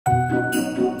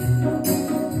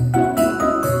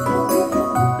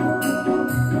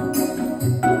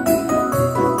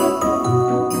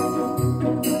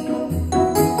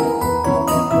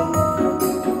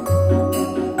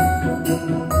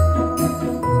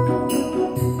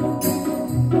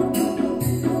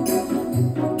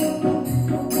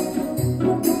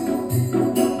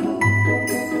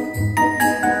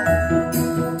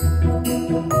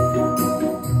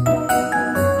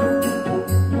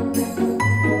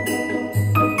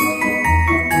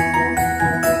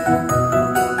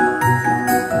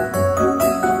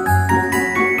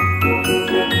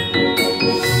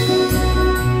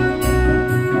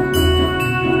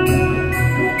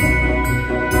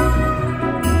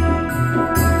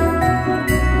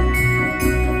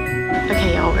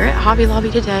Hobby Lobby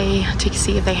today to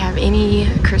see if they have any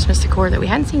Christmas decor that we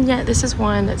hadn't seen yet. This is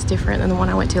one that's different than the one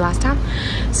I went to last time.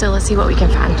 So let's see what we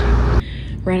can find.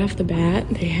 Right off the bat,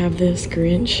 they have this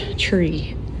Grinch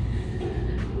tree.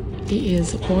 It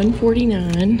is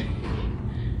 $149.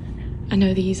 I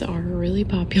know these are really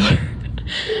popular.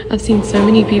 I've seen so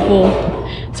many people,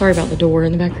 sorry about the door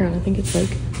in the background. I think it's like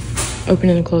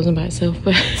opening and closing by itself,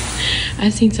 but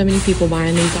I've seen so many people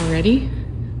buying these already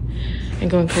and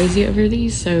going crazy over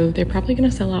these, so they're probably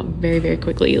gonna sell out very, very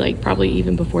quickly, like probably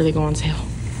even before they go on sale.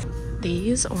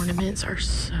 These ornaments are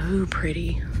so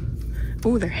pretty.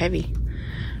 Oh, they're heavy.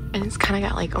 And it's kind of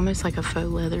got like almost like a faux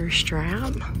leather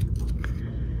strap.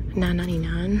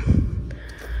 $9.99.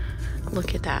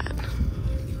 Look at that.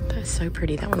 That's so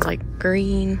pretty. That one's like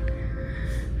green.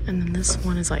 And then this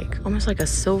one is like almost like a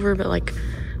silver, but like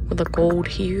with a gold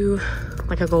hue,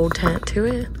 like a gold tint to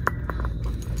it.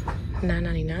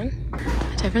 $9.99.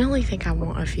 I definitely think I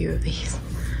want a few of these.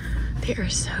 They are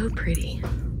so pretty.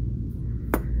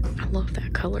 I love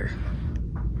that color.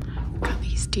 Got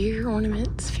these deer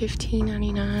ornaments,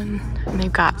 $15.99. And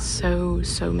they've got so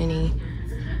many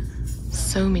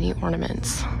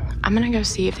ornaments. I'm gonna go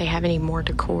see if they have any more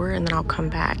decor and then I'll come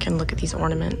back and look at these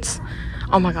ornaments.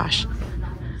 Oh my gosh,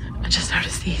 I just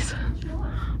noticed these.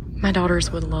 My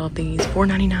daughters would love these.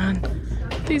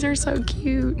 $4.99. These are so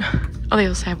cute. Oh, they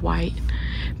also have white.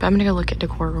 But I'm gonna go look at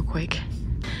decor real quick.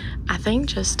 I think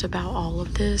just about all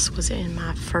of this was in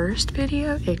my first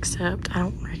video, except I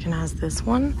don't recognize this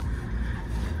one.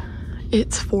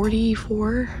 It's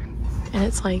 $44, and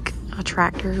it's like a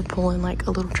tractor pulling like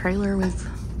a little trailer with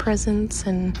presents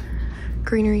and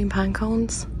greenery and pine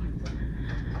cones.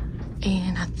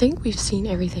 And I think we've seen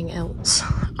everything else.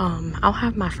 I'll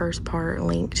have my first part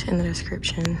linked in the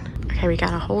description. Okay, we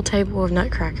got a whole table of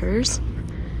nutcrackers.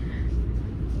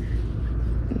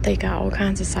 They got all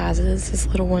kinds of sizes. This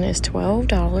little one is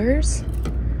 $12.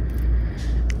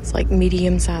 It's like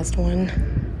medium-sized one,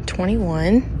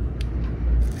 $21.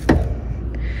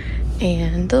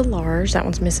 And the large, that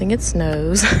one's missing its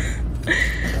nose.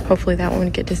 Hopefully that one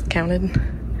would get discounted.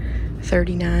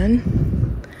 $39.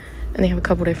 And they have a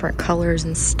couple different colors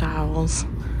and styles.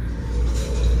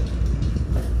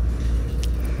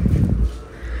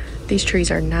 These trees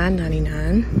are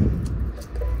 $9.99.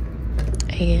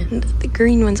 And the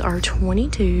green ones are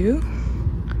 $22.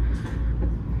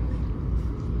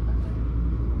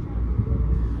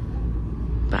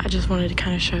 But I just wanted to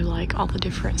kind of show like all the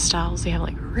different styles. They have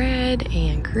like red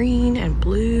and green and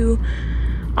blue,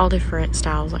 all different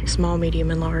styles, like small,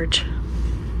 medium, and large.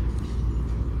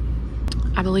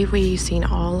 I believe we've seen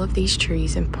all of these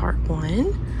trees in part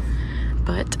 1,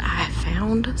 but I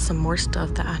found some more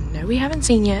stuff that I know we haven't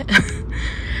seen yet.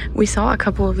 We saw a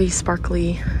couple of these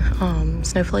sparkly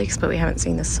snowflakes, but we haven't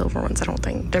seen the silver ones, I don't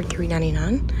think. They're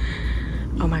 $3.99.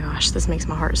 Oh my gosh, this makes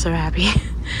my heart so happy.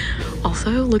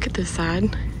 Also, look at this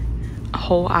side. A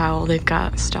whole aisle they've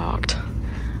got stocked.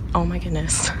 Oh my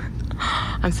goodness.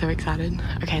 I'm so excited.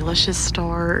 Okay, let's just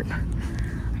start.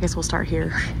 I guess we'll start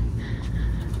here.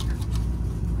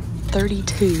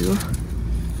 $32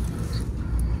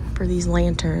 for these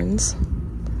lanterns.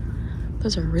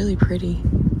 Those are really pretty.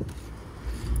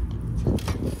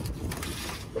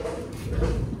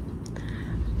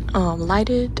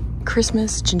 Lighted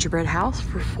Christmas gingerbread house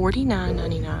for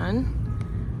 $49.99.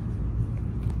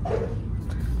 I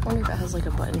wonder if it has like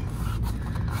a button.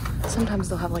 Sometimes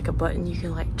they'll have like a button you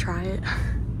can like try it.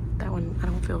 That one, I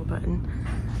don't feel a button.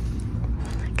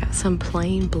 Got some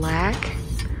plain black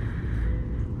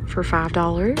for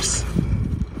 $5.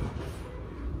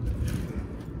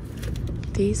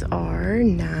 These are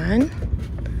 $9.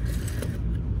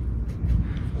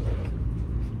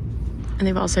 And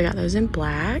they've also got those in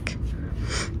black.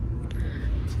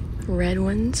 Red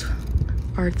ones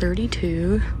are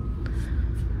 $32.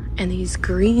 And these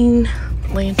green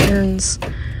lanterns,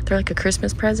 they're like a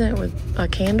Christmas present with a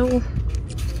candle.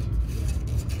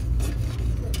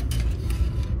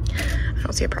 I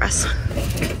don't see a price.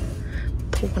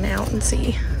 Pull one out and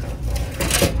see.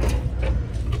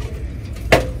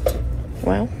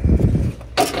 Well,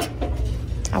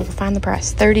 I will find the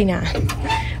price. $39.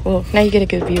 Well, now you get a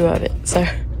good view of it, so it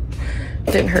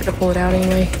didn't hurt to pull it out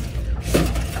anyway.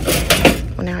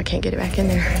 Well, now I can't get it back in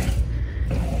there.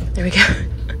 There we go.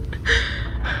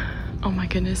 Oh my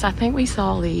goodness, I think we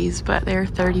saw these, but they're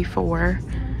 $34.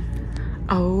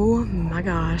 Oh my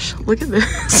gosh, look at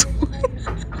this one.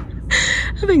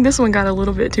 I think this one got a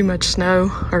little bit too much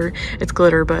snow, or it's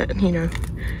glitter, but you know,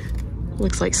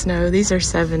 looks like snow. These are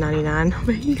 $7.99,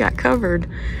 but he got covered.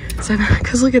 So,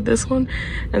 because look at this one,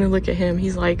 and then look at him.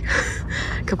 He's like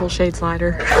a couple shades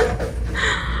lighter.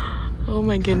 Oh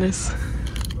my goodness.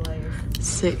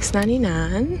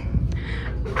 $6.99.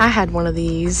 I had one of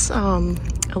these,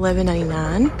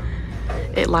 $11.99.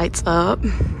 It lights up.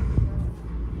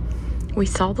 We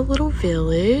saw the little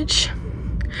village.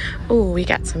 Oh, we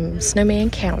got some snowman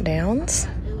countdowns.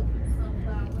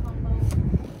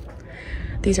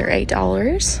 These are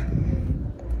 $8.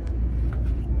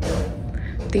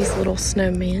 These little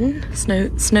snowmen. I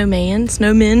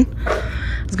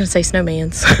was gonna say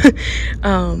snowmans.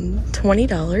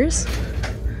 $20.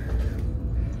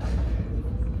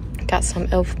 Got some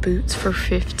elf boots for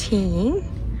 $15.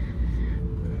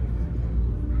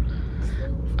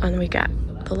 And we got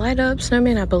the light up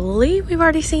snowman. I believe we've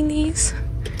already seen these.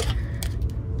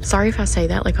 Sorry if I say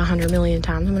that like 100 million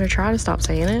times. I'm gonna try to stop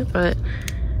saying it, but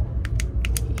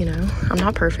you know, I'm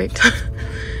not perfect.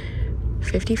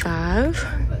 $55.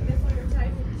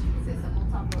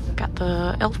 Got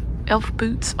the elf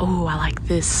boots. Oh, I like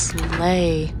this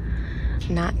sleigh.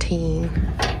 $19.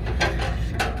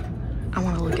 I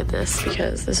want to look at this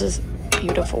because this is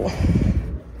beautiful.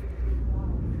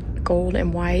 Gold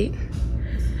and white.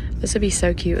 This would be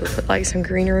so cute with like some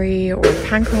greenery or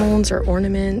pine cones or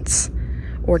ornaments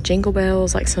or jingle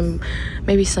bells, like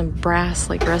maybe some brass,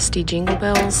 like rusty jingle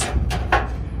bells.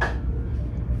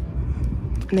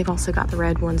 And they've also got the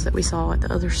red ones that we saw at the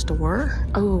other store.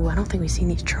 Oh, I don't think we've seen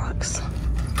these trucks.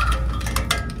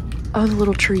 Oh, the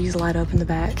little trees light up in the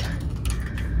back.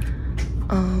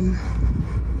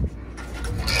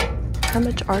 How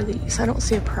much are these? I don't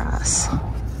see a price.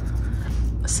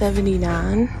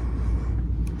 $79.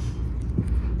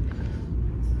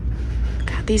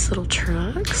 Got these little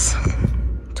trucks.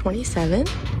 $27.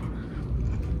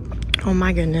 Oh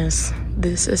my goodness,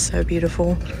 this is so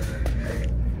beautiful.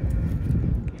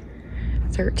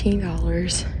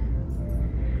 $13.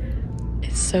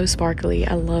 It's so sparkly.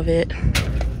 I love it.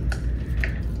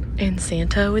 And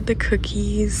Santa with the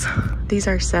cookies. These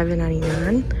are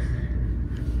 $7.99.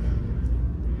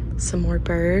 Some more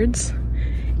birds.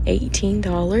 $18.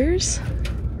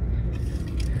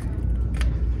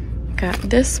 Got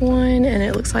this one, and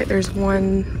it looks like there's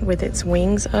one with its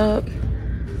wings up.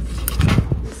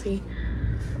 Let's see.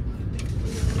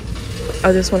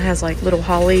 Oh, this one has like little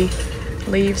holly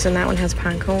leaves, and that one has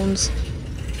pine cones.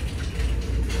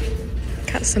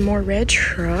 Got some more red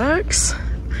trucks.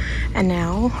 And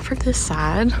now for this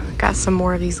side, got some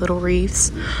more of these little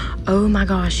wreaths. Oh my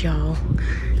gosh, y'all.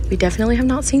 We definitely have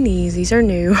not seen these. These are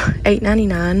new.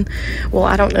 $8.99. Well,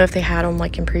 I don't know if they had them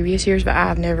like in previous years, but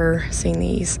I've never seen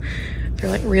these. They're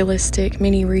like realistic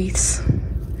mini wreaths.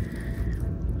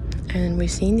 And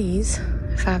we've seen these.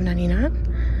 $5.99.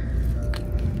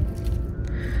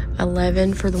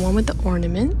 $11 for the one with the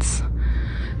ornaments.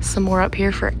 Some more up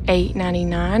here for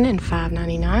 $8.99 and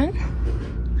 $5.99.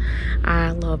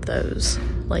 I love those,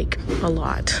 like a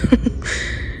lot.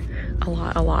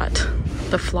 a lot.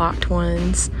 The flocked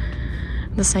ones,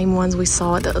 the same ones we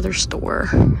saw at the other store.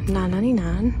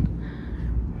 $9.99.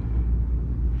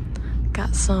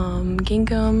 Got some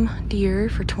gingham deer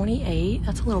for $28.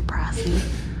 That's a little pricey.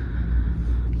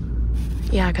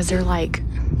 Yeah, because they're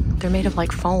made of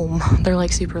like foam. They're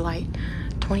like super light.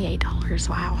 $28.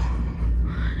 Wow.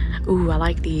 Ooh, I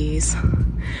like these.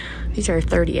 These are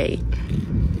 $38.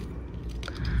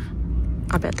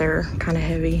 I bet they're kind of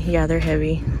heavy. Yeah, they're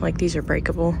heavy. Like, these are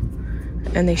breakable.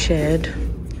 And they shed.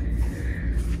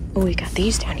 Oh, we got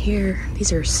these down here.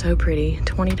 These are so pretty.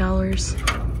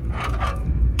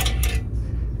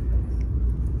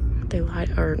 $20. They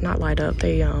not light up.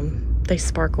 They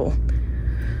sparkle.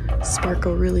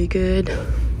 Sparkle really good.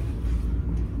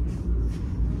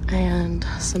 And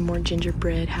some more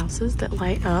gingerbread houses that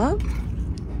light up.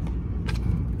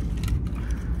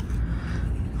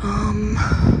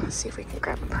 Let's see if we can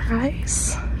grab a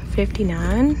price.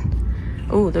 $59.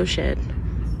 Oh, those shed.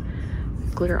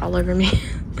 Glitter all over me.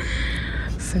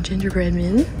 Some gingerbread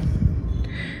men.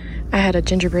 I had a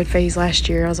gingerbread phase last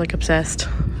year. I was like obsessed.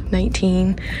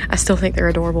 $19. I still think they're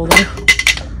adorable though.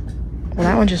 Well,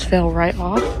 that one just fell right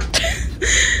off.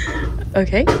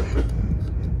 Okay.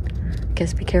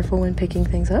 Guess be careful when picking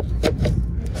things up.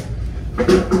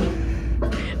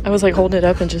 I was like holding it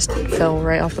up and just fell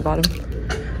right off the bottom.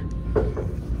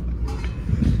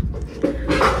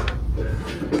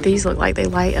 These look like they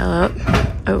light up.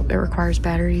 Oh, it requires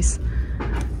batteries.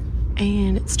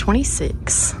 And it's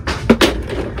 $26.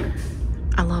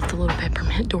 I love the little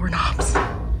peppermint doorknobs.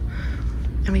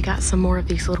 And we got some more of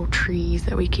these little trees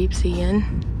that we keep seeing.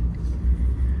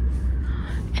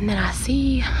 And then I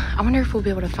wonder if we'll be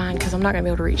able to find, because I'm not going to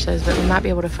be able to reach those, but we might be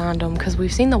able to find them because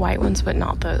we've seen the white ones, but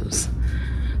not those.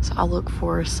 So I'll look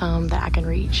for some that I can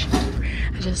reach.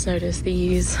 I just noticed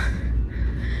these.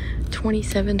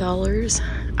 $27.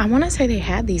 I want to say they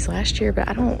had these last year, but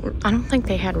I don't think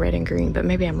they had red and green, but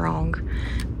maybe I'm wrong.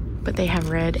 But they have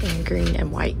red and green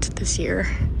and white this year.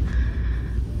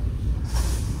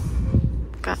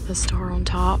 Got the star on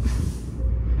top.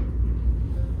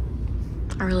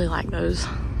 I really like those.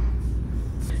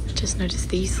 Just noticed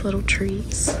these little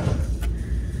treats.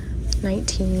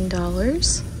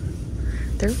 $19.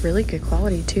 They're really good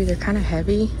quality too. They're kind of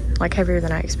heavy, like heavier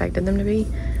than I expected them to be.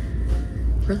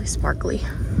 Really sparkly.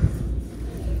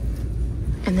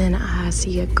 And then I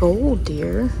see a gold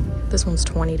deer. This one's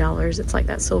 $20. It's like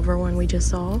that silver one we just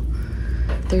saw.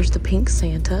 There's the pink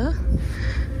Santa.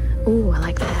 Oh, I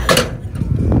like that.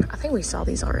 I think we saw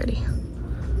these already.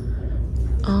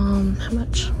 How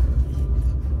much?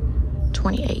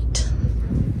 28.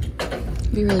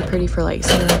 Be really pretty for like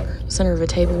center of a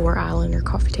table or island or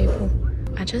coffee table.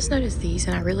 I just noticed these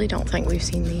and I really don't think we've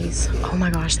seen these. Oh my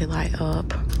gosh, they light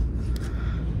up.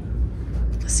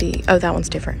 Let's see. Oh, that one's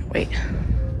different. Wait.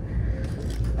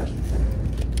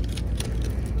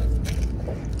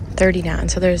 39,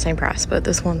 so they're the same price, but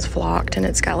this one's flocked and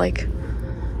it's got like,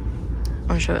 I'm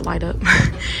gonna show it light up.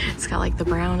 It's got like the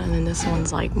brown, and then this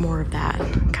one's like more of that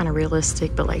kind of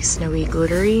realistic but like snowy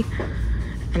glittery,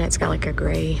 and it's got like a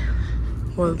gray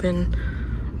woven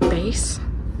base.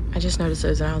 I just noticed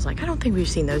those and I was like, I don't think we've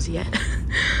seen those yet.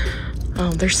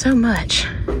 There's so much.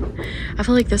 I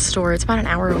feel like this store, it's about an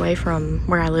hour away from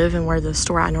where I live and where the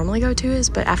store I normally go to is,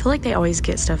 but I feel like they always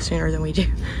get stuff sooner than we do.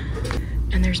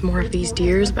 And there's more of these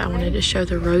deers, but I wanted to show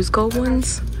the rose gold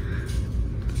ones.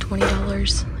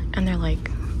 $20, and they're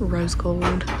like rose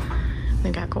gold.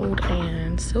 They got gold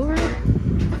and silver.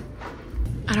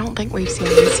 I don't think we've seen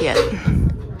these yet.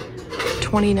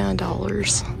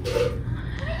 $29.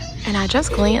 And I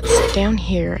just glanced down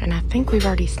here and I think we've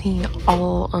already seen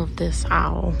all of this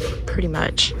aisle, pretty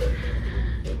much.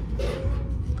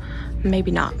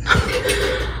 Maybe not.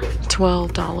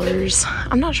 $12.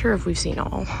 I'm not sure if we've seen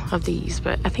all of these,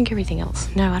 but I think everything else.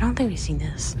 No, I don't think we've seen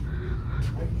this.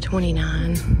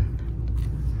 $29.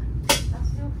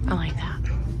 I like that.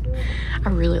 I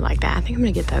really like that. I think I'm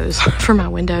gonna get those for my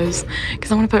windows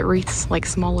because I want to put wreaths, like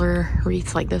smaller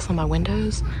wreaths like this on my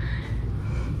windows.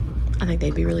 I think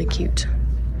they'd be really cute.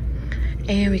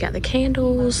 And we got the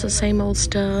candles, the same old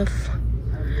stuff,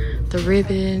 the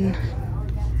ribbon.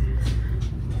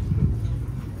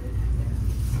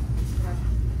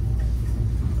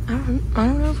 I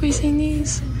don't know if we've seen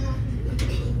these.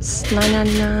 It's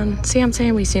 $9.99. See, I'm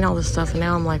saying we've seen all this stuff, and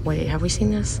now I'm like, wait, have we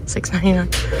seen this?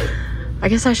 $6.99. I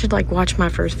guess I should like watch my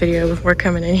first video before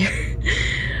coming in here.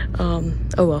 Oh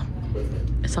well,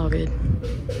 it's all good.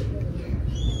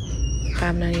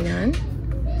 $5.99.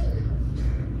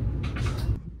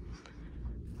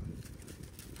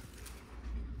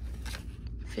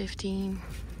 $15.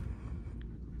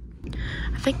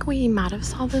 I think we might have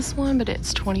saw this one, but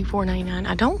it's $24.99.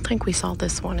 I don't think we saw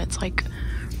this one. It's like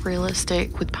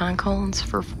realistic with pine cones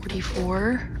for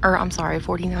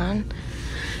 $49.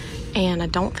 And I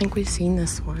don't think we've seen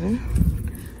this one.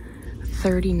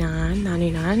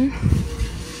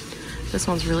 $39.99. This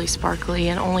one's really sparkly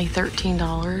and only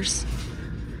 $13.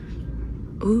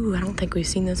 Ooh, I don't think we've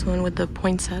seen this one with the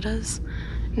poinsettias.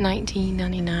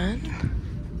 $19.99.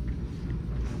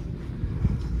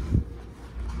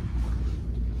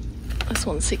 This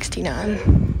one's $69.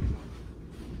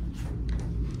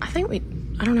 I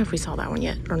don't know if we saw that one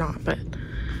yet or not, but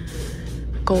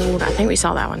gold, I think we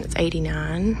saw that one. It's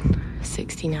 $89,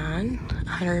 $69,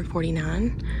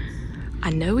 $149. I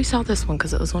know we saw this one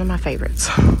because it was one of my favorites.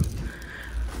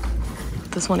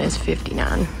 This one is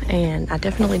 $59, and I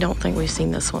definitely don't think we've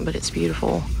seen this one, but it's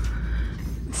beautiful.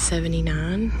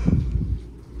 $79.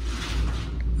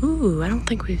 Ooh, I don't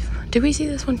think did we see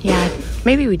this one? Yeah,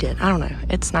 maybe we did. I don't know.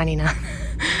 It's $99.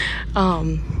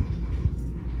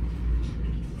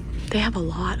 They have a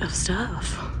lot of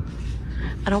stuff.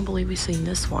 I don't believe we've seen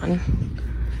this one.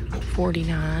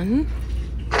 $49.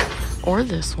 Or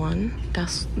this one.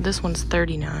 This one's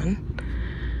 $39.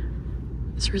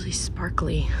 It's really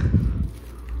sparkly. I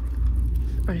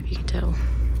don't know if you can tell.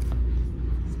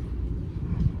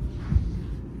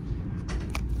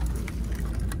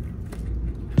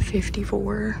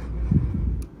 $54.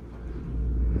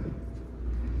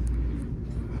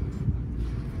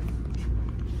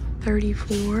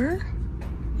 $34.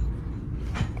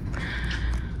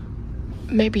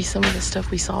 Maybe some of the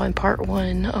stuff we saw in part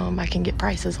one, I can get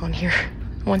prices on here.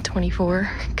 $124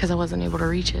 because I wasn't able to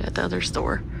reach it at the other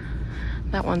store.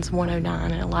 That one's $109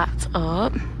 and it lights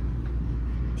up.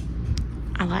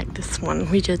 I like this one.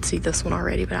 We did see this one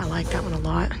already, but I like that one a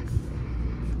lot.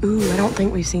 Ooh, I don't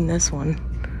think we've seen this one.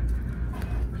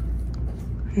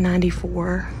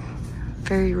 $94.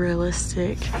 Very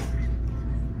realistic.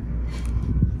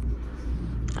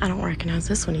 I don't recognize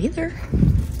this one either.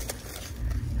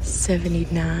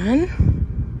 $79.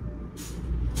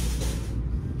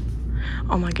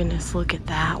 Oh my goodness, look at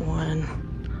that one.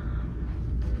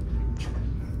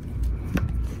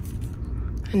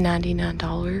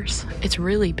 $99. It's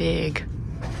really big.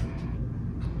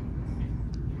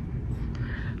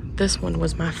 This one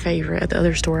was my favorite at the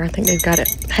other store. I think they've got it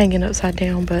hanging upside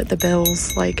down, but the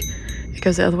bells, like, it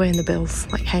goes the other way and the bells,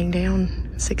 like, hang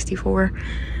down. 64.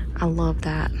 I love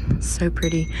that. So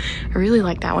pretty. I really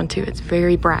like that one too. It's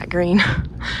very bright green.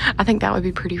 I think that would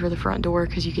be pretty for the front door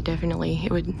because you could definitely,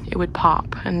 it would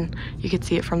pop and you could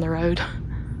see it from the road.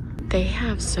 They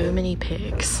have so many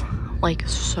picks. Like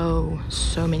so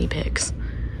many picks.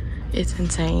 It's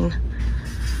insane.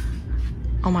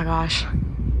 Oh my gosh.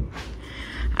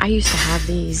 I used to have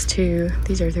these too.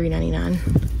 These are $3.99.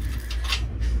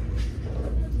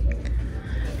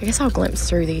 I guess I'll glimpse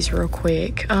through these real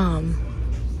quick.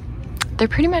 They're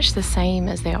pretty much the same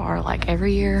as they are like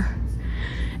every year,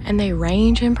 and they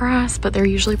range in price, but they're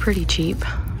usually pretty cheap.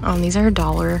 These are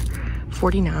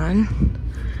 $1.49,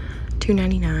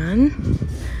 $2.99,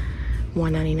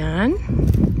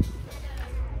 $1.99,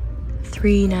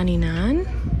 $3.99,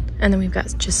 and then we've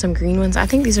got just some green ones. I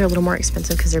think these are a little more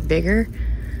expensive because they're bigger.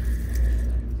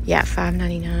 Yeah,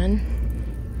 $5.99.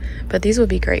 But these would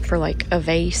be great for like a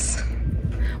vase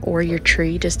or your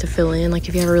tree, just to fill in, like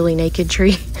if you have a really naked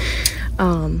tree.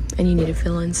 And you need to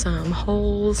fill in some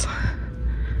holes.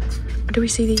 Do we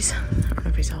see these? I don't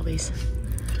know if we saw these.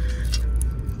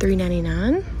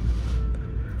 $3.99.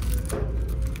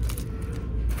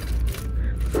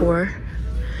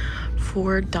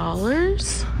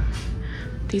 $4.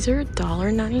 These are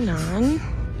 $1.99.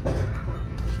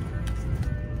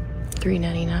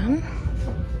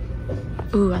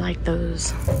 $3.99. Ooh, I like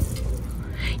those.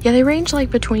 Yeah, they range like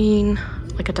between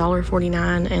like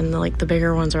 $1.49 and like the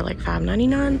bigger ones are like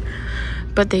 $5.99,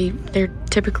 but they're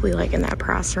typically like in that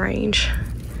price range.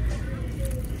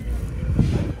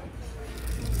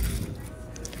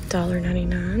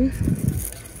 $1.99.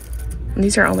 And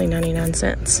these are only 99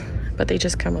 cents, but they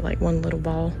just come with like one little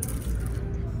ball.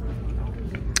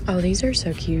 Oh, these are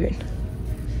so cute.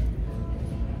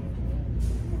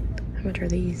 How much are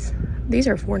these? These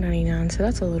are $4.99, so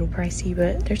that's a little pricey,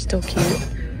 but they're still cute.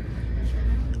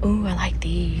 Oh, I like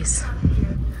these.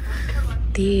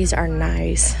 These are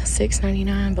nice.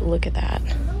 $6.99, but look at that.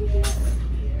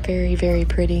 Very, very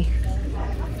pretty.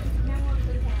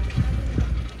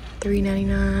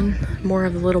 $3.99. More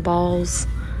of the little balls.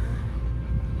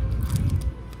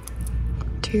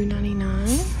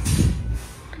 $2.99.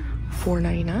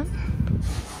 $4.99.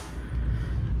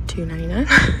 $2.99.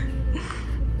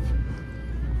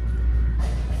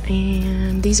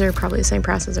 And these are probably the same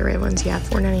price as the red ones. Yeah,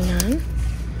 $4.99.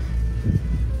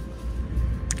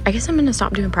 I guess I'm gonna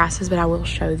stop doing prices, but I will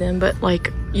show them. But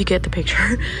like, you get the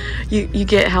picture. You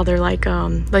get how they're like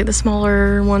the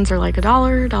smaller ones are like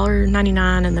 $1,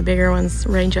 $1.99, and the bigger ones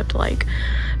range up to like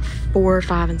 $4,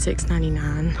 $5, and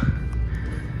 $6.99.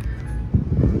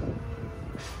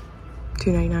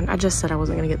 $2.99. I just said I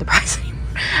wasn't gonna get the price anymore.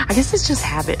 I guess it's just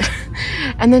habit.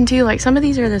 And then too, like some of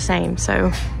these are the same,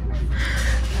 so.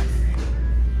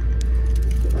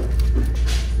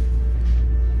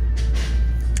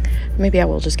 Maybe I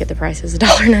will just get the prices,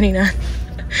 $1.99.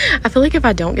 I feel like if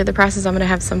I don't get the prices, I'm gonna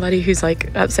have somebody who's like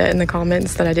upset in the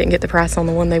comments that I didn't get the price on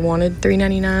the one they wanted,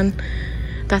 $3.99.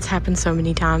 That's happened so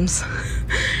many times.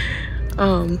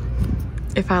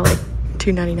 If I like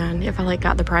 $2.99, if I like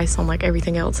got the price on like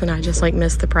everything else and I just like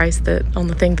missed the price that on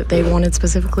the thing that they wanted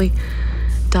specifically,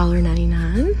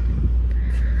 $1.99.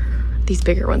 These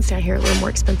bigger ones down here are a little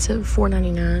more expensive,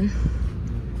 $4.99.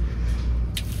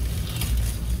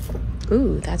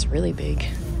 Ooh, that's really big.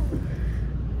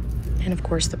 And of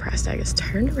course the price tag is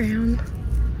turned around.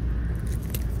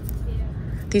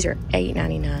 These are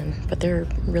 $8.99, but they're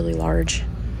really large.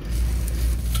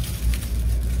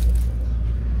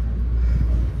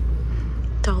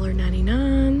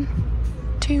 $1.99,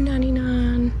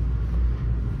 $2.99.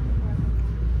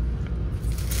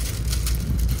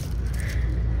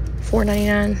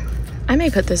 $4.99. I may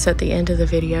put this at the end of the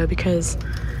video because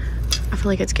I feel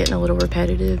like it's getting a little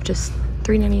repetitive. Just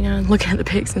 $3.99, looking at the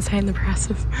pics and saying the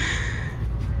prices.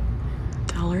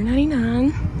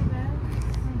 $1.99.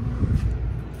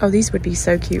 Oh, these would be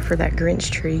so cute for that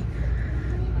Grinch tree.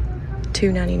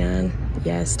 $2.99.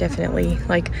 Yes, definitely.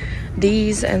 Like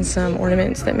these and some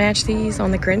ornaments that match these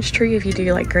on the Grinch tree if you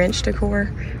do like Grinch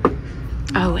decor.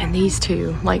 Oh, and these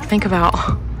too. Like think about,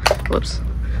 whoops.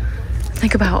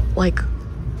 Think about like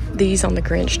these on the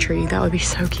Grinch tree. That would be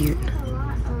so cute.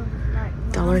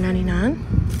 $1.99.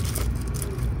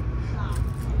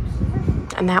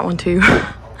 And that one too.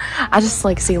 I just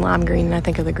like see lime green and I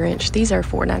think of the Grinch. These are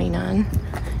 $4.99.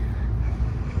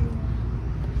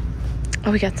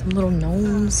 Oh, we got some little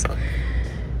gnomes.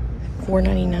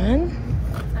 $4.99.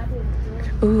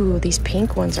 Ooh, these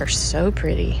pink ones are so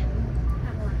pretty.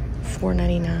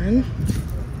 $4.99.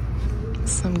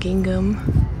 Some gingham.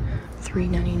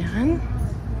 $3.99.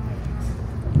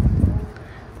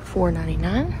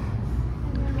 $4.99.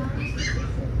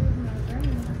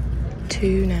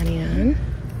 $2.99.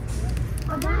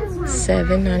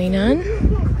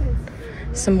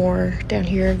 $7.99. Some more down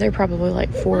here. They're probably like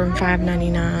 $4 and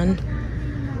 $5.99.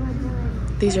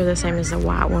 These are the same as the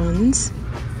white ones.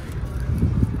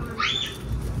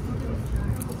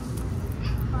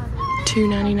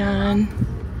 $2.99.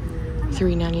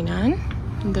 $3.99.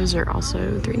 Those are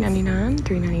also $3.99.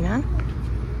 $3.99.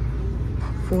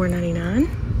 $4.99.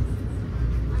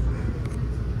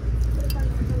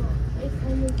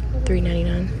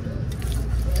 $3.99.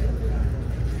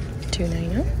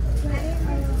 $2.99.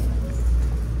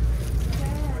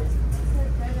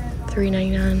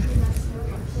 $3.99.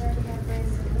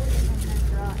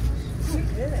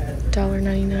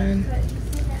 $1.99.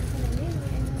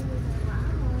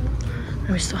 And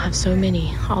we still have so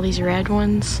many. All these red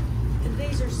ones.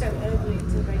 These are so ugly.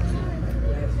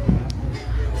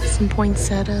 Some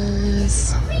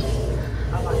poinsettias.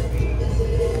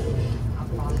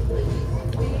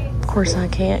 Of course, I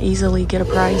can't easily get a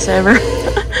price ever.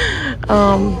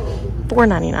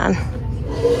 $4.99.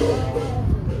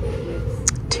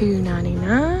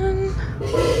 $2.99.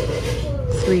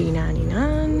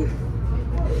 $3.99.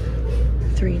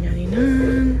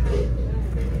 $3.99.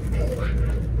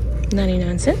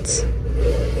 99 cents.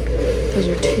 Those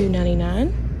are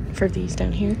 $2.99 for these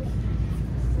down here.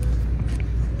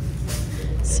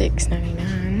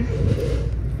 $6.99.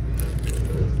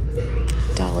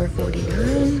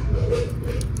 $1.49.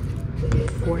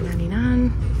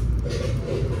 $4.99.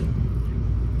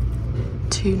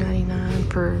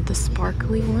 $2.99 for the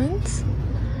sparkly ones.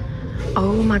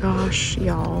 Oh my gosh,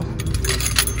 y'all.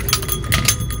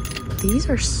 These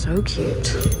are so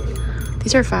cute.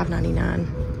 These are $5.99.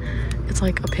 It's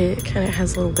like a pick and it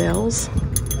has little bells.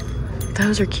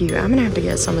 Those are cute. I'm gonna have to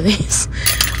get some of these.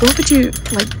 What would you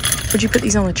like? Would you put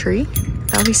these on a tree?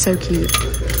 That would be so cute.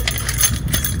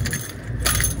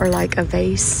 Or like a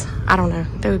vase. I don't know.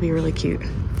 That would be really cute.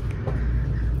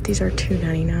 These are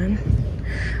 $2.99.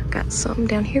 Got some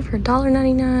down here for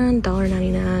 $1.99.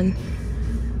 $1.99.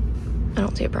 I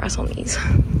don't see a price on these.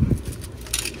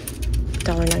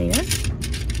 $1.99.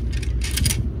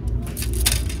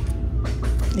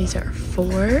 These are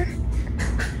 4,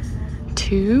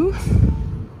 2,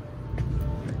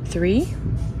 3,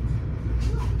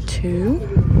 2,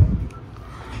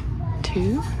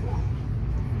 2,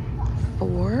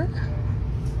 4.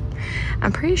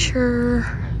 I'm pretty sure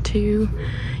 2.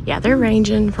 Yeah, they're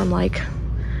ranging from like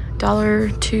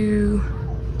 $1, 2,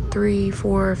 3,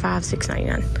 4, 5,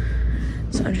 $6.99.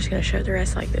 So I'm just gonna show the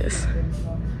rest like this.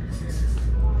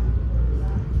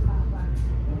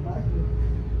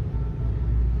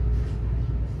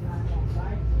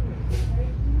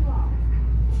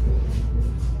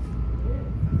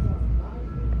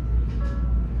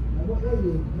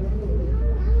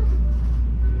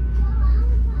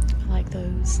 I like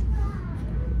those.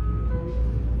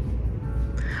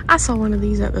 I saw one of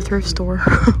these at the thrift store.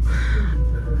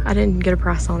 I didn't get a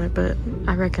price on it, but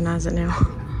I recognize it now.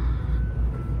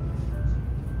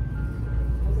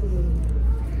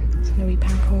 Snowy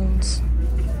pine cones.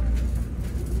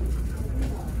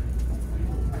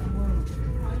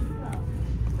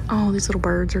 Oh, these little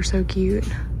birds are so cute.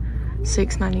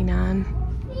 $6.99.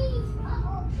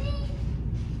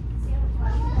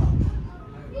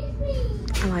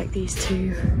 I like these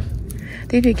too.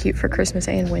 They'd be cute for Christmas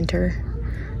and winter.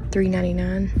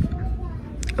 $3.99.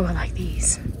 Oh, I like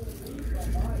these.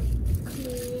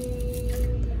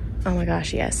 Oh my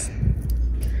gosh, yes.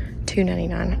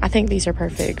 $2.99. I think these are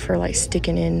perfect for like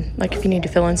sticking in, like if you need to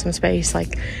fill in some space,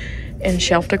 like in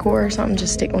shelf decor or something,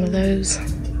 just stick one of those.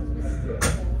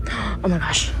 Oh my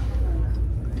gosh.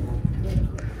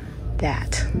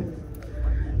 That.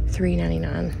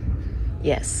 $3.99.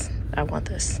 Yes, I want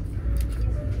this.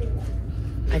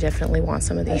 I definitely want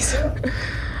some of these.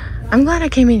 I'm glad I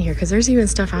came in here because there's even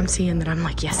stuff I'm seeing that I'm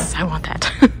like, yes, I want that.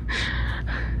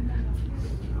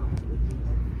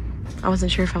 I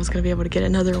wasn't sure if I was going to be able to get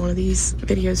another one of these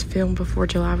videos filmed before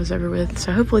July was over with.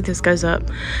 So hopefully this goes up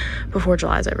before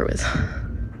July's over with.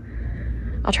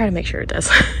 I'll try to make sure it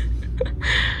does.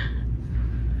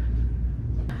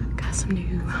 Got some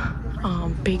new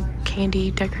big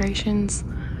candy decorations.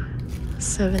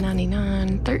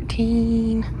 $7.99,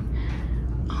 $13.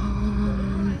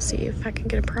 See if I can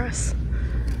get a price.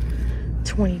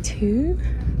 $22.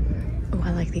 Oh,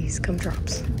 I like these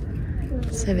gumdrops.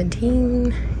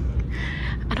 $17.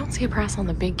 I don't see a price on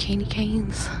the big candy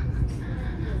canes.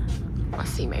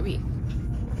 Let's see, maybe.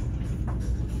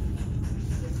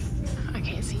 I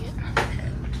can't see it.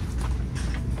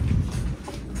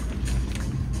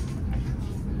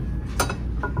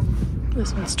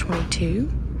 This one's $22.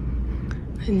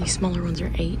 And these smaller ones are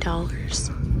 $8.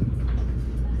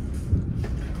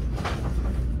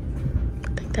 I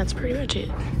think that's pretty much it.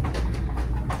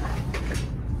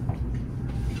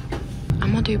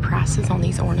 I'm gonna do prices on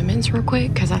these ornaments real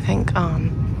quick because I think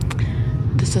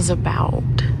this is about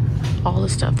all the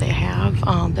stuff they have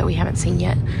that we haven't seen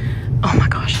yet. Oh my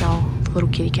gosh, y'all, the little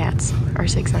kitty cats are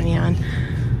 $6.99.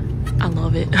 I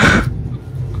love it.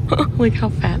 Look how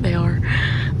fat they are.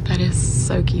 That is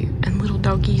so cute. And little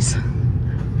doggies,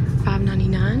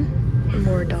 $5.99.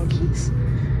 More doggies,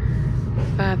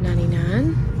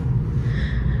 $5.99.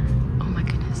 Oh my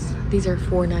goodness, these are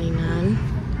 $4.99.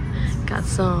 Got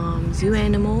some zoo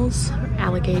animals,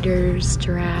 alligators,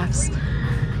 giraffes,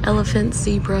 elephants,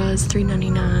 zebras,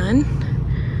 $3.99.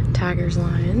 Tigers,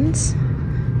 lions,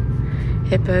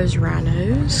 hippos,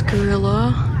 rhinos,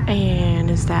 gorilla,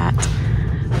 and is that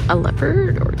a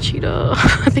leopard or a cheetah?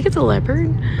 I think it's a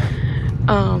leopard.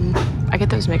 I get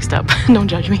those mixed up. Don't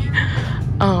judge me.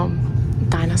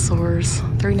 Dinosaurs,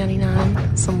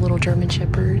 $3.99. Some little German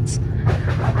shepherds,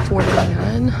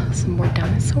 $4.99. Some more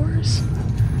dinosaurs.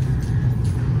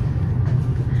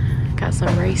 Got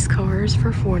some race cars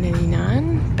for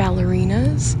 $4.99.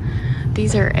 Ballerinas.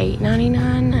 These are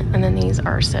 $8.99, and then these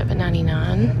are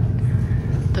 $7.99.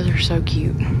 Those are so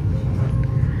cute.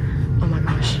 Oh my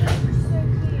gosh.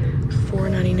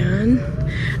 $4.99.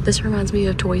 This reminds me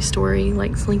of Toy Story,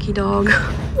 like Slinky Dog.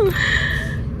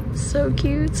 So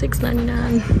cute.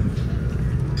 $6.99.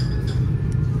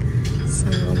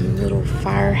 Some little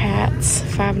fire hats,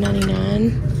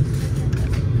 $5.99.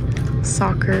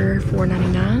 Soccer,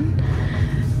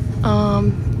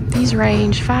 $4.99. These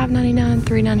range $5.99,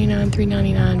 $3.99,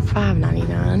 $3.99,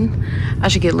 $5.99. I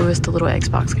should get Lewis the little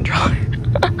Xbox controller.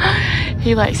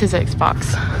 He likes his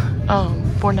Xbox.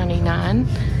 $4.99.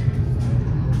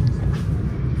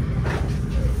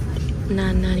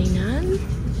 $9.99.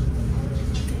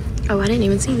 Oh, I didn't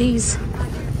even see these.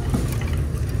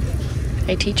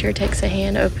 A teacher takes a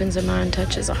hand, opens a mind,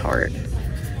 touches a heart.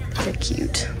 They're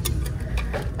cute.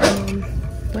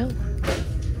 Well,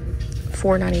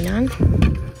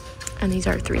 $4.99. And these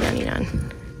are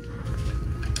 $3.99.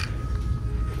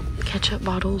 Ketchup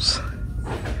bottles.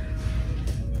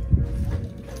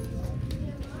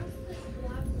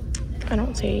 I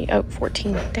don't see. Oh,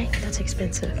 $14. Dang, that's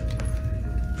expensive.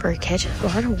 For a ketchup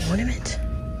bottle ornament.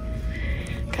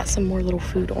 Got some more little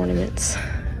food ornaments.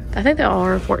 I think they all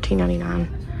are $14.99.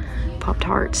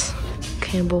 Pop-Tarts.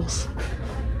 Campbell's.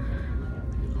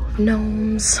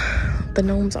 Gnomes. The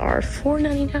gnomes are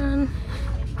 $4.99.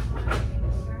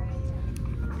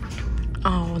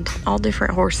 Oh, all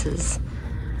different horses.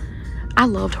 I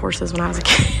loved horses when I was a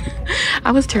kid.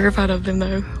 I was terrified of them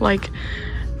though. Like,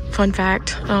 fun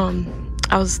fact,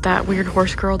 I was that weird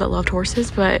horse girl that loved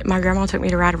horses, but my grandma took me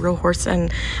to ride a real horse,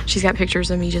 and she's got pictures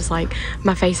of me just like,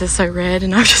 my face is so red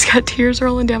and I've just got tears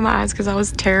rolling down my eyes because I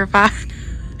was terrified.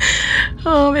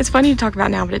 It's funny to talk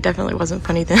about now, but it definitely wasn't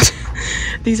funny then.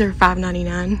 These are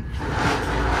 $5.99.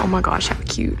 Oh my gosh, how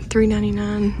cute.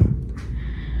 $3.99.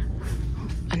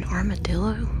 An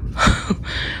armadillo.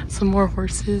 Some more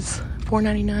horses.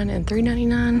 $4.99 and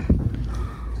 $3.99.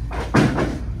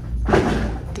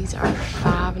 These are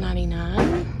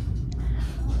 $5.99.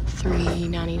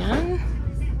 $3.99.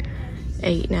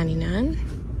 $8.99.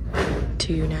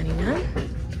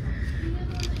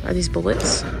 $2.99. Are these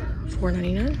bullets?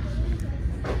 $4.99.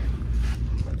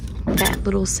 That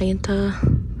little Santa,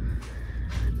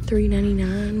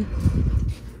 $3.99.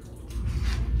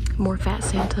 More fat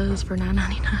Santas for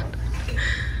 $9.99.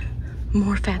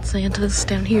 More fat Santas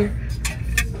down here.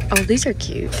 Oh, these are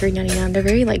cute. $3.99. They're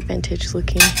very like vintage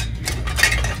looking.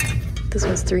 This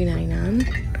one's $3.99.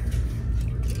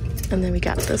 And then we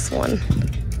got this one.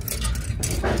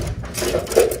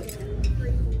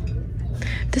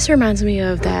 This reminds me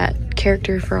of that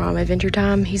character from Adventure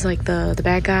Time. He's like the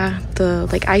bad guy, the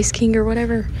like Ice King or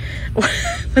whatever.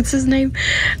 What's his name?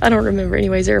 I don't remember.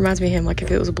 Anyways, it reminds me of him. Like if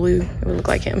it was blue, it would look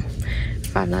like him.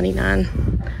 $5.99.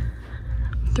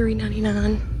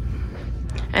 $3.99.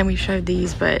 And we showed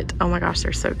these, but oh my gosh,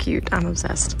 they're so cute. I'm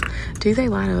obsessed. Do they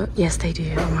light up? Yes, they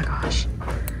do. Oh my gosh.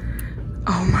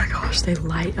 Oh my gosh, they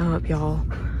light up, y'all.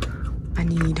 I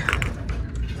need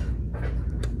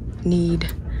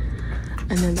need.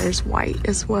 And then there's white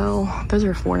as well. Those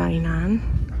are $4.99.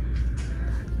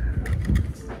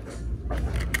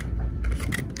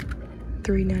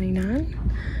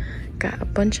 $3.99. Got a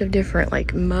bunch of different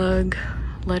like mug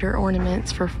letter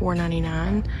ornaments for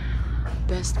 $4.99.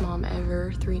 Best mom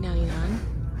ever, $3.99.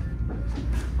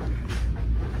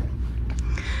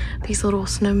 These little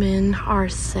snowmen are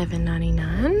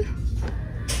 $7.99.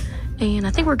 And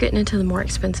I think we're getting into the more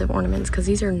expensive ornaments because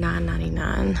these are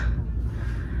 $9.99.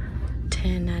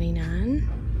 $10.99.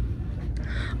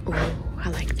 Oh, I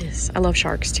like this. I love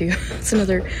sharks too. It's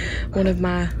another one of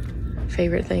my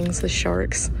favorite things, the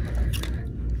sharks.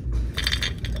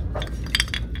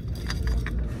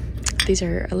 These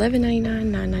are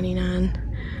 $11.99, $9.99,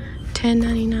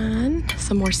 $10.99.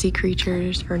 Some more sea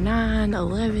creatures for $9,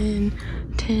 $11,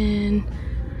 $10,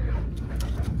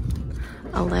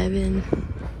 $11,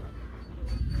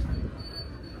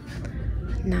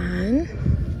 $9.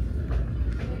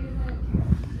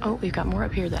 Oh, we've got more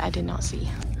up here that I did not see.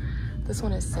 This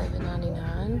one is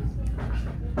 $7.99.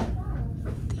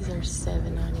 These are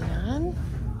 $7.99.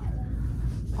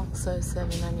 Also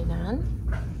 $7.99.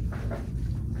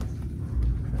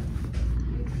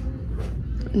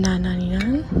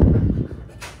 $9.99.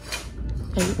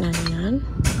 $8.99.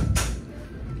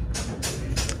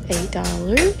 $8.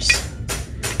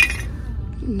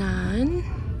 $9.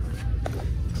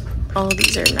 All of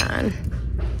these are $9.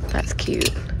 That's cute.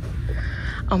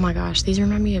 Oh my gosh, these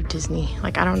remind me of Disney.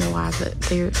 Like, I don't know why, but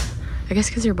they're, I guess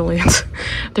because they're balloons.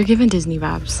 They're giving Disney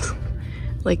vibes.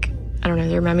 Like, I don't know,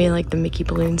 they remind me of like the Mickey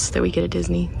balloons that we get at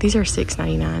Disney. These are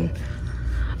 $6.99.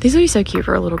 These would be so cute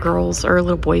for a little girl's or a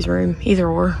little boy's room, either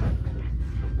or.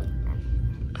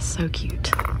 So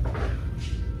cute.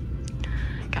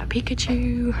 Got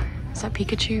Pikachu. Is that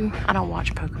Pikachu? I don't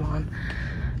watch Pokemon.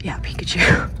 Yeah,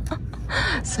 Pikachu.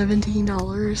 $17.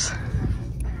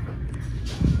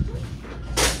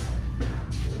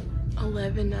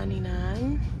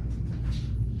 $11.99.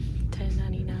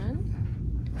 $10.99.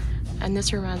 And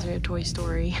this reminds me of Toy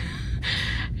Story.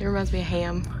 It reminds me of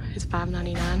Ham. It's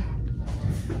 $5.99.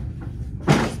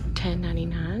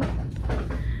 $10.99.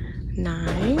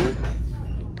 $9.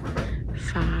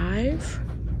 $5.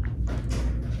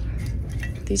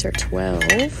 These are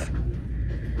 $12.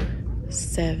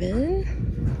 $7.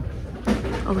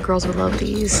 All the girls would love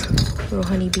these little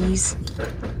honeybees.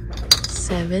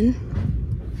 $7.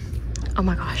 Oh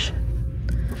my gosh.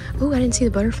 Oh, I didn't see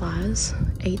the butterflies.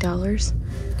 $8.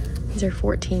 These are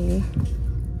 $14.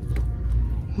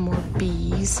 More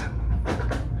bees.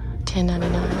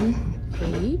 $10.99.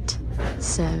 $8.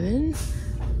 $7.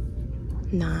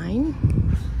 $9.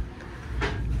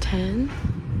 $10.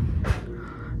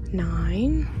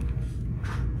 $9.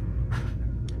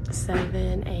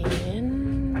 $7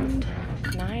 and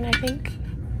 $9, I think.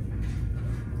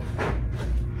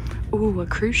 Ooh, a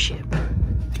cruise ship.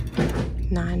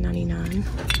 $9.99.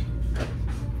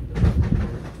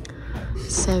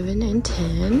 $7 and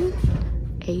 $10.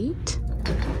 $8.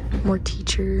 More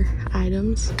teacher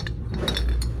items.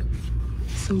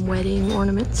 Some wedding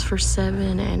ornaments for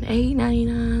 $7 and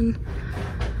 $8.99.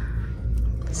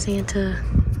 Santa.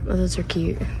 Oh, those are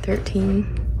cute. $13.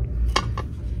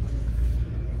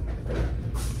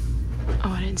 Oh,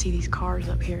 I didn't see these cars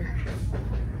up here.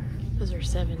 Those are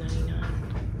 $7.99.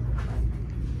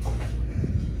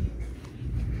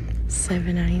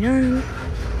 $7.99.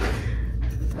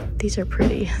 These are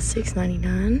pretty.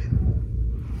 $6.99.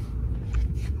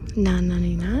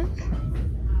 $9.99.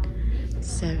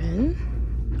 $7.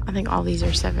 I think all these are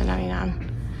 $7.99.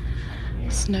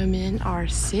 Snowmen are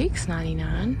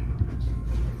 $6.99.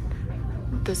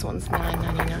 This one's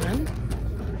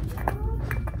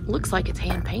 $9.99. Looks like it's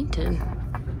hand painted.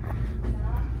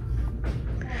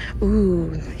 Ooh,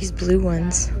 these blue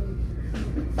ones.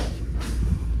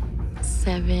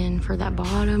 $7 for that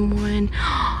bottom one.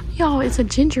 Y'all, it's a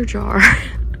ginger jar.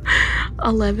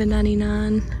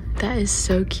 $11.99. That is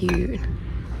so cute.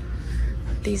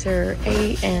 These are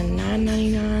 $8 and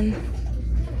 $9.99.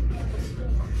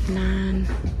 $9.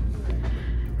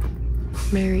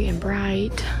 Merry and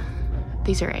Bright.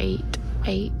 These are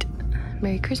 $8.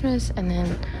 Merry Christmas. And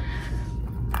then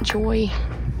Joy.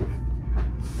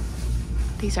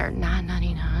 These are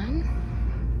 $9.99.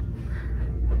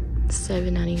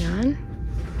 $7.99.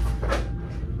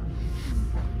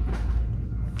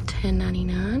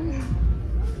 $10.99.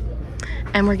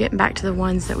 And we're getting back to the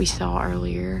ones that we saw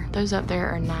earlier. Those up there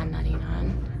are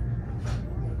 $9.99.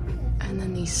 And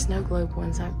then these snow globe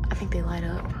ones, I think they light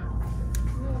up.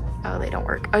 Oh, they don't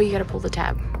work. Oh, you gotta pull the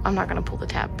tab. I'm not gonna pull the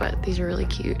tab, but these are really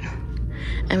cute.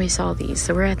 and we saw these.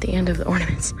 So we're at the end of the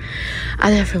ornaments.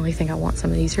 I definitely think I want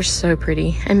some of these. They're so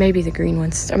pretty. And maybe the green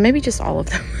ones, or maybe just all of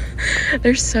them.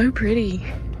 They're so pretty.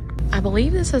 I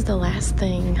believe this is the last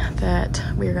thing that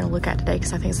we're gonna look at today,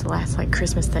 because I think it's the last like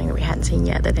Christmas thing that we hadn't seen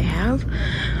yet that they have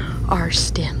are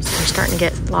stems. They're starting to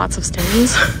get lots of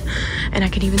stems. And I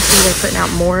can even see they're putting out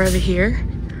more over here.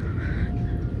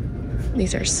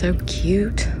 These are so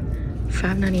cute.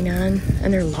 $5.99,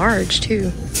 and they're large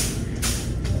too.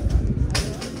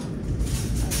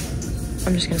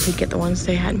 I'm just gonna peek at the ones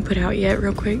they hadn't put out yet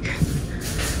real quick.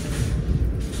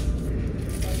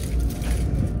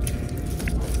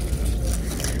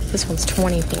 This one's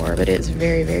 24, but it's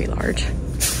very, very large.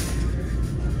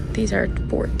 These are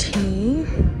 14.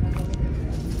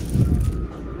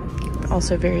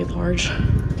 Also very large.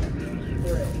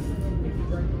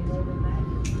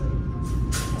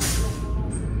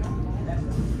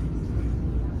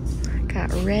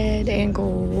 Got red and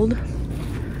gold.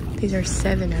 These are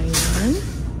 $7.99.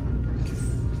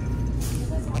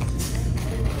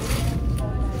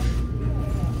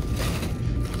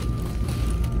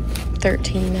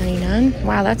 $13.99.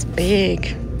 Wow, that's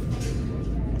big.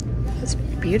 That's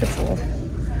beautiful.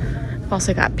 I've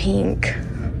also got pink.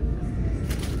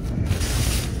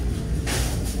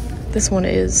 This one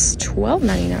is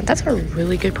 $12.99. That's a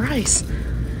really good price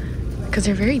because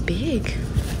they're very big.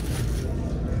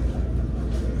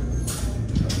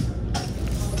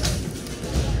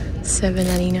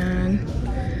 $7.99.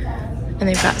 And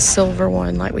they've got silver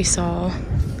one like we saw.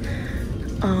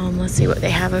 Let's see what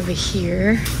they have over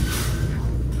here.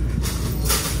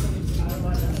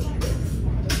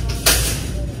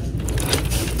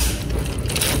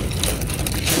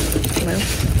 Well,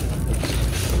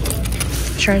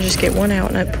 trying to just get one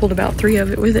out, and I pulled about 3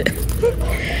 of it with it.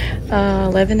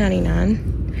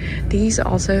 $11.99. These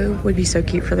also would be so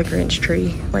cute for the Grinch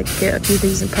tree. Like, get a few of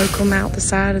these and poke them out the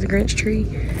side of the Grinch tree.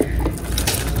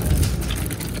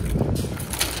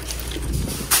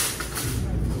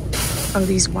 Oh,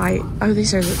 these white. Oh,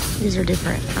 these are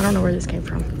different. I don't know where this came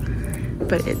from,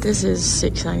 but this is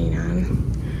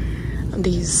 $6.99.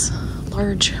 These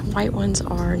large white ones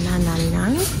are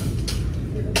 $9.99.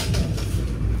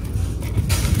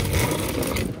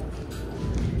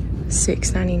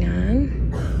 $6.99.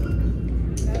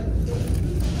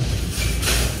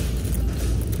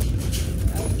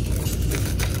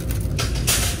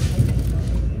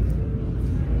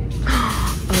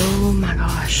 Oh my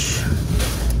gosh.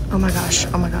 Oh my gosh,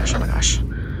 oh my gosh, oh my gosh.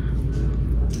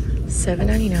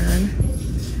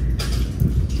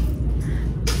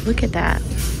 $7.99. Look at that.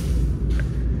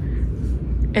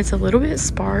 It's a little bit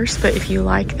sparse, but if you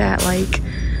like that like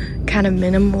kind of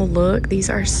minimal look, these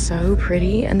are so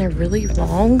pretty, and they're really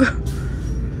long.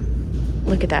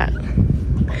 Look at that.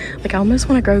 Like, I almost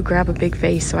want to go grab a big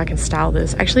vase so I can style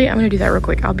this. Actually, I'm gonna do that real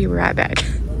quick. I'll be right back.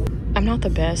 I'm not the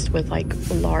best with like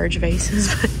large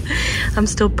vases, but I'm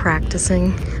still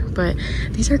practicing. But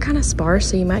these are kind of sparse,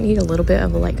 so you might need a little bit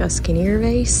of like a skinnier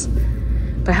vase.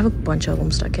 But I have a bunch of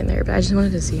them stuck in there, but I just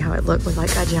wanted to see how it looked with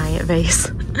like a giant vase.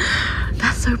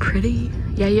 That's so pretty.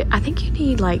 Yeah, I think you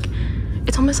need like,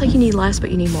 it's almost like you need less,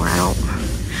 but you need more.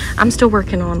 I'm still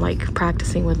working on like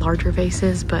practicing with larger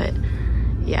vases, but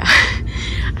yeah.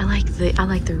 I like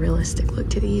the realistic look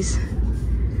to these.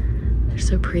 They're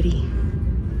so pretty.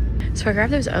 So I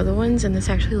grabbed those other ones, and this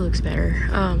actually looks better.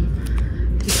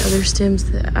 These other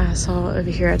stems that I saw over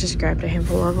here, I just grabbed a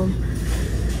handful of them.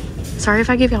 Sorry if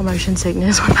I give y'all motion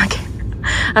sickness with my camera.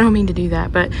 I don't mean to do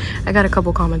that, but I got a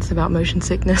couple comments about motion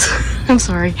sickness. I'm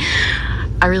sorry.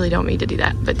 I really don't mean to do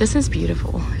that, but this is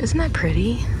beautiful. Isn't that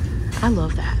pretty? I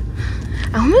love that.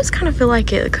 I almost kind of feel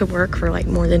like it could work for like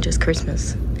more than just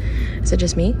Christmas. Is it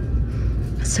just me?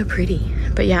 It's so pretty.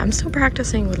 But yeah, I'm still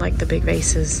practicing with like the big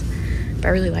vases, but I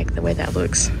really like the way that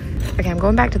looks. Okay, I'm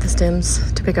going back to the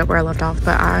stems to pick up where I left off,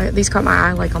 but these caught my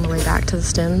eye like on the way back to the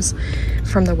stems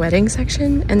from the wedding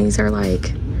section, and these are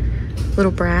like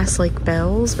little brass like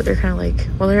bells, but they're kind of like,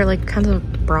 well, they're like kind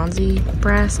of bronzy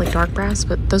brass, like dark brass,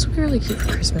 but those would be really cute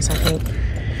for Christmas, I think.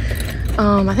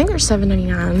 I think they're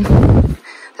 $7.99.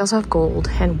 They also have gold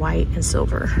and white and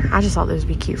silver. I just thought those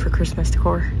would be cute for Christmas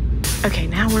decor. Okay,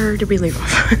 now where did we leave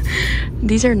off?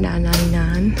 These are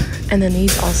 $9.99, and then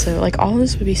these also, like, all of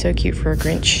this would be so cute for a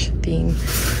Grinch theme.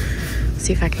 Let's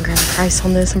see if I can grab a price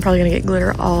on this. I'm probably gonna get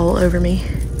glitter all over me.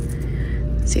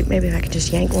 Let's see, maybe if I can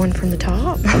just yank one from the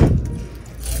top.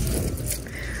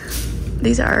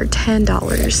 These are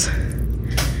 $10,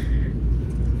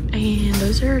 and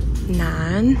those are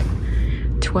 $9.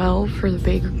 $12 for the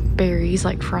big berries,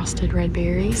 like frosted red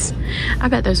berries. I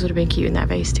bet those would have been cute in that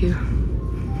vase too.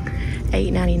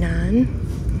 $8.99.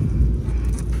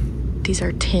 These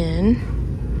are $10.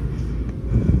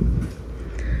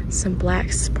 Some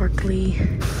black sparkly.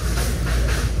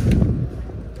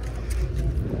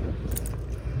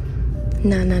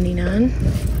 $9.99.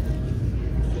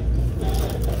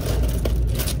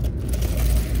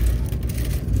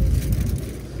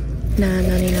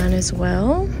 $9.99 as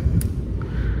well.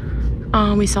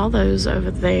 We saw those over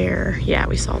there. Yeah,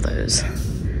 we saw those.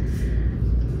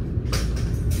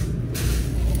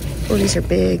 Oh, these are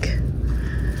big.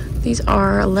 These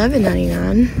are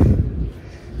 $11.99,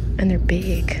 and they're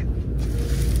big.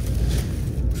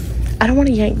 I don't want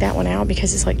to yank that one out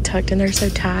because it's like tucked in there so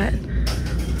tight.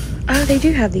 Oh, they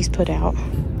do have these put out.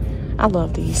 I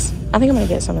love these. I think I'm gonna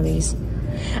get some of these.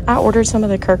 I ordered some of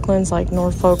the Kirkland's like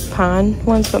Norfolk pine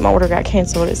ones, but my order got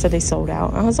canceled. It said they sold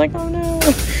out. I was like, oh no.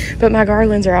 But my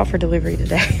garlands are out for delivery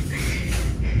today.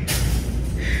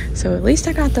 So at least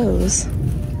I got those.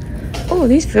 Oh,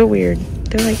 these feel weird.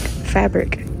 They're like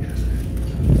fabric.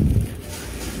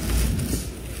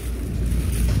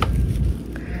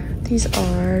 These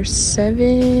are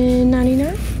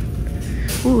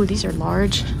 $7.99. Ooh, these are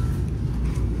large.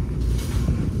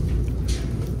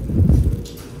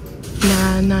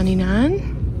 $9.99.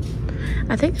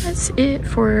 I think that's it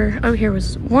for, oh, here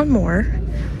was one more.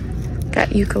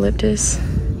 Got eucalyptus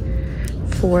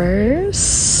for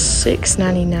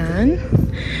 $6.99.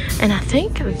 And I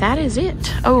think that is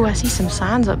it. Oh, I see some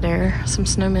signs up there, some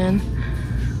snowmen.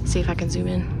 Let's see if I can zoom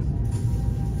in.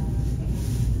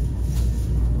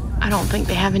 I don't think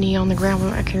they have any on the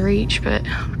ground I can reach, but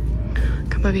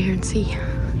come over here and see.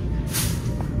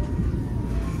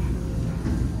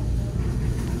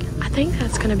 I think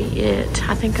that's gonna be it.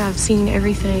 I think I've seen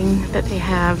everything that they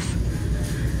have.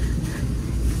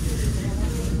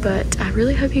 But I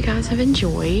really hope you guys have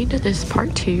enjoyed this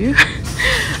part 2.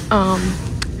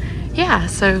 Yeah,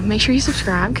 so make sure you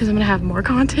subscribe because I'm gonna have more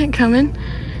content coming.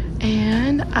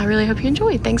 And I really hope you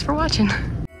enjoyed. Thanks for watching.